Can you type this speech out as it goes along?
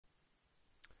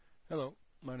Hello,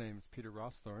 my name is Peter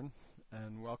Rossthorn,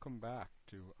 and welcome back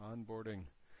to Onboarding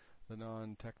the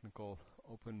Non-Technical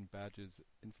Open Badges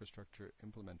Infrastructure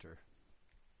Implementer.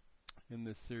 In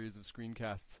this series of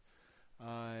screencasts,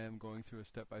 I am going through a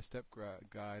step-by-step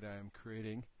guide I am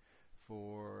creating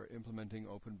for implementing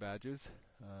open badges.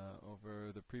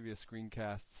 Over the previous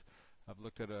screencasts, I've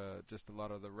looked at just a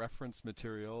lot of the reference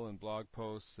material and blog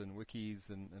posts and wikis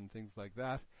and things like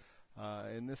that.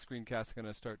 In this screencast, I'm going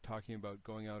to start talking about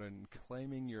going out and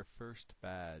claiming your first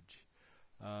badge.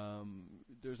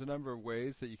 There's a number of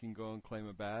ways that you can go and claim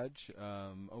a badge.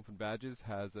 Open Badges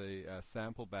has a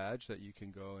sample badge that you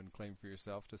can go and claim for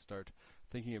yourself to start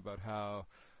thinking about how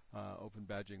open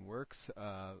badging works.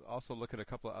 Also look at a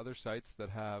couple of other sites that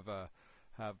have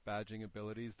badging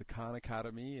abilities. The Khan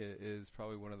Academy is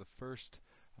probably one of the first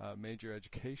major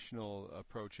educational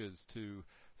approaches to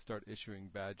start issuing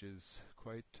badges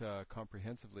quite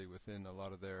comprehensively within a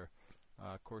lot of their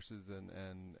courses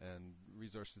and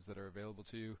resources that are available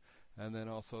to you. And then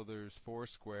also there's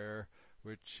Foursquare,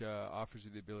 which offers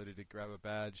you the ability to grab a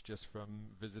badge just from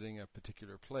visiting a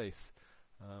particular place.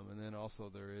 And then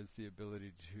also there is the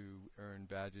ability to earn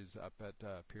badges up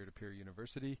at Peer-to-Peer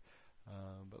University.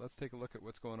 But let's take a look at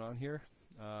what's going on here.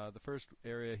 The first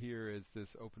area here is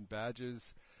this Open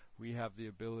Badges. We have the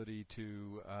ability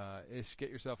to get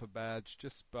yourself a badge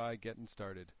just by getting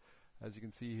started. As you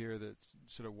can see here, that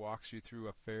sort of walks you through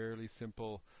a fairly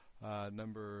simple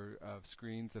number of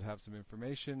screens that have some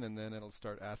information, and then it'll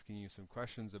start asking you some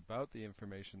questions about the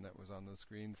information that was on those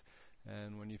screens.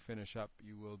 And when you finish up,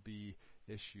 you will be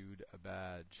issued a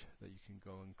badge that you can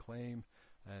go and claim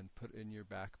and put in your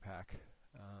backpack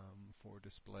for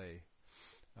display.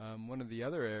 One of the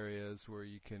other areas where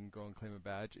you can go and claim a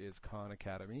badge is Khan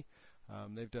Academy.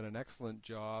 They've done an excellent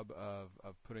job of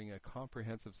putting a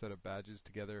comprehensive set of badges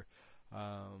together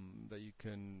that you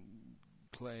can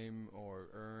claim or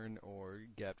earn or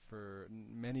get for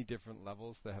many different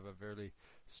levels. They have a very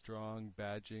strong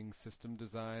badging system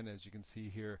design. As you can see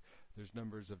here, there's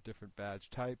numbers of different badge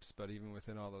types, but even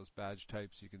within all those badge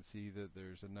types, you can see that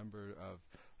there's a number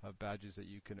of badges that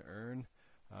you can earn.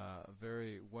 A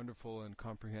very wonderful and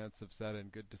comprehensive set,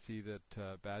 and good to see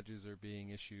that badges are being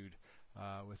issued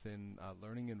within a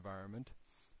learning environment.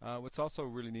 What's also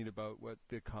really neat about what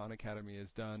the Khan Academy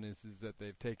has done is that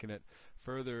they've taken it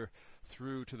further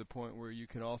through to the point where you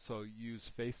can also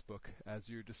use Facebook as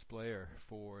your displayer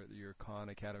for your Khan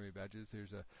Academy badges.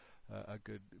 There's a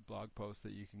good blog post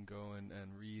that you can go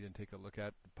and read and take a look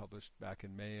at, published back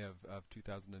in May of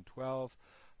 2012.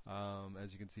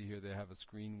 As you can see here, they have a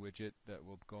screen widget that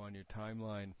will go on your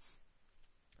timeline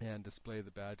and display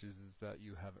the badges that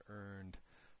you have earned.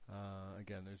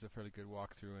 Again, there's a fairly good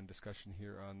walkthrough and discussion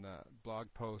here on that blog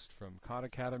post from Khan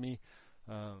Academy.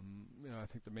 I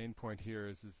think the main point here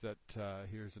is that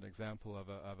here's an example of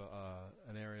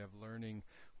an area of learning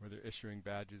where they're issuing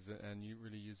badges and you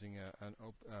really using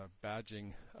a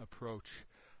badging approach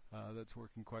that's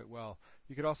working quite well.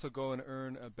 You could also go and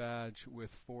earn a badge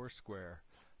with Foursquare.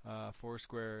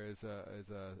 Foursquare is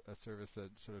a service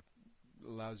that sort of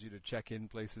allows you to check in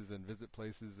places and visit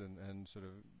places and sort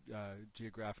of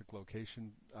geographic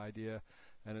location idea,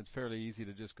 and it's fairly easy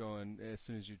to just go and as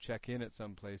soon as you check in at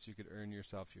some place, you could earn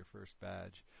yourself your first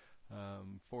badge.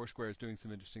 Foursquare is doing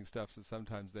some interesting stuff, so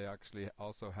sometimes they actually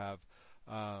also have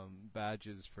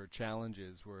badges for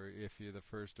challenges where if you're the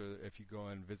first, or if you go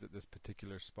and visit this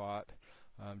particular spot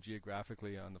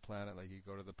geographically on the planet, like you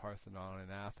go to the Parthenon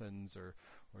in Athens or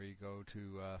you go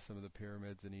to some of the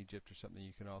pyramids in Egypt or something,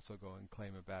 you can also go and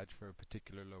claim a badge for a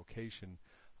particular location.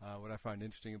 What I find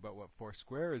interesting about what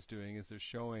Foursquare is doing is they're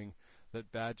showing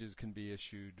that badges can be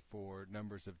issued for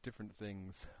numbers of different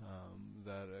things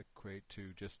that equate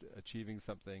to just achieving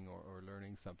something or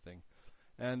learning something.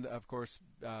 And of course,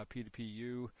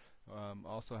 P2PU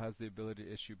also has the ability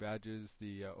to issue badges.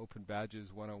 The Open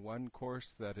Badges 101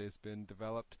 course that has been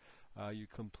developed, you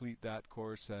complete that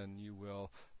course and you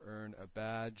will earn a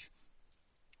badge.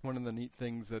 One of the neat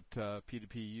things that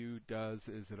P2PU does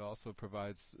is it also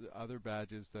provides other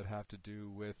badges that have to do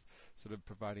with sort of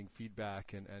providing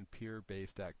feedback and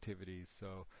peer-based activities.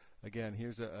 So again,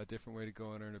 here's a different way to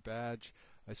go and earn a badge.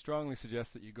 I strongly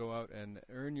suggest that you go out and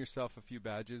earn yourself a few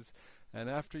badges, and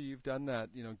after you've done that,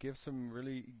 give some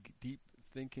really deep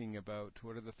thinking about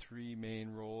what are the three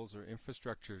main roles or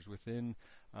infrastructures within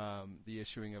the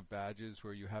issuing of badges,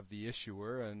 where you have the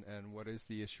issuer and what is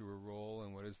the issuer role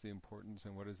and what is the importance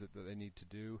and what is it that they need to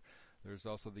do. There's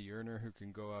also the earner who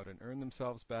can go out and earn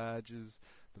themselves badges,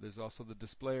 but there's also the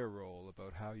displayer role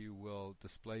about how you will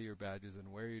display your badges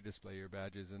and where you display your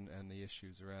badges and the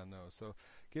issues around those. So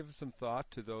give some thought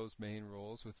to those main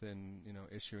roles within,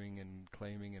 issuing and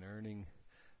claiming and earning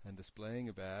and displaying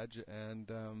a badge, and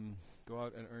go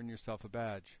out and earn yourself a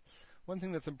badge. One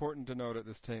thing that's important to note at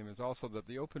this time is also that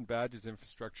the Open Badges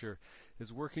infrastructure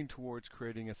is working towards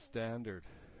creating a standard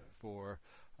for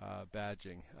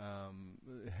badging.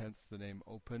 Hence the name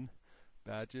Open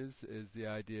Badges. The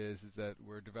idea is that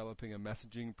we're developing a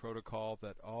messaging protocol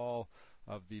that all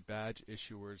of the badge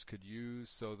issuers could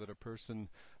use, so that a person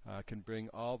can bring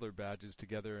all their badges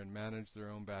together and manage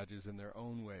their own badges in their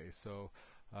own way. So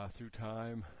through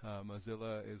time,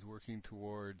 Mozilla is working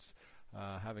towards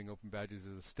having Open Badges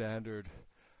as a standard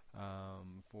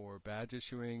for badge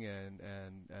issuing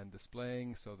and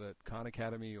displaying, so that Khan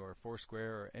Academy or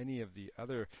Foursquare or any of the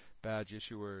other badge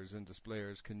issuers and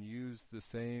displayers can use the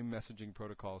same messaging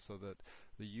protocol, so that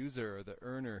the user or the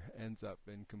earner ends up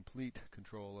in complete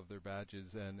control of their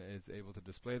badges and is able to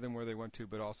display them where they want to,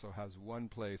 but also has one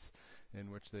place in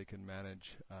which they can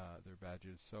manage their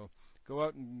badges. So go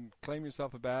out and claim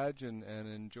yourself a badge and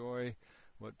enjoy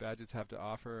what badges have to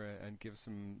offer, and give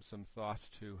some thought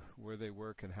to where they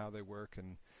work and how they work,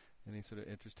 and any sort of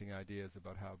interesting ideas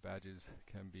about how badges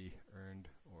can be earned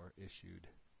or issued.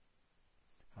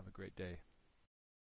 Have a great day.